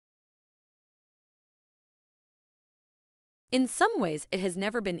In some ways, it has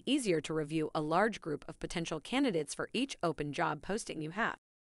never been easier to review a large group of potential candidates for each open job posting you have.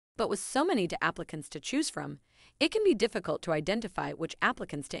 But with so many applicants to choose from, it can be difficult to identify which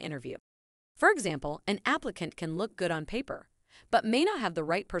applicants to interview. For example, an applicant can look good on paper, but may not have the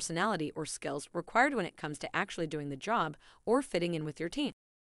right personality or skills required when it comes to actually doing the job or fitting in with your team.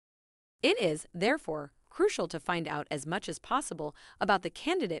 It is, therefore, crucial to find out as much as possible about the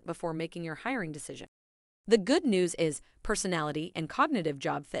candidate before making your hiring decision. The good news is personality and cognitive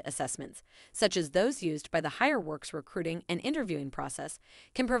job fit assessments, such as those used by the HireWorx recruiting and interviewing process,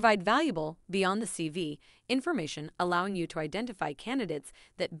 can provide valuable, beyond the CV, information allowing you to identify candidates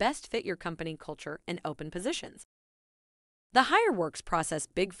that best fit your company culture and open positions. The HireWorx Process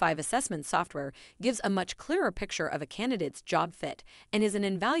Big 5 assessment software gives a much clearer picture of a candidate's job fit and is an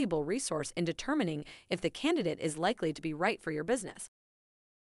invaluable resource in determining if the candidate is likely to be right for your business.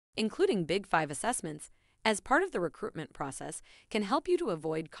 Including Big 5 assessments as part of the recruitment process can help you to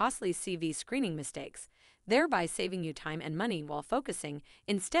avoid costly CV screening mistakes, thereby saving you time and money while focusing,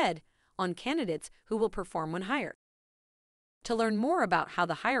 instead, on candidates who will perform when hired. To learn more about how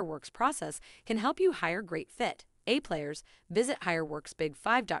the HireWorx process can help you hire great fit A players, visit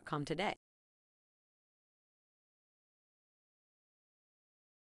HireWorxBig5.com today.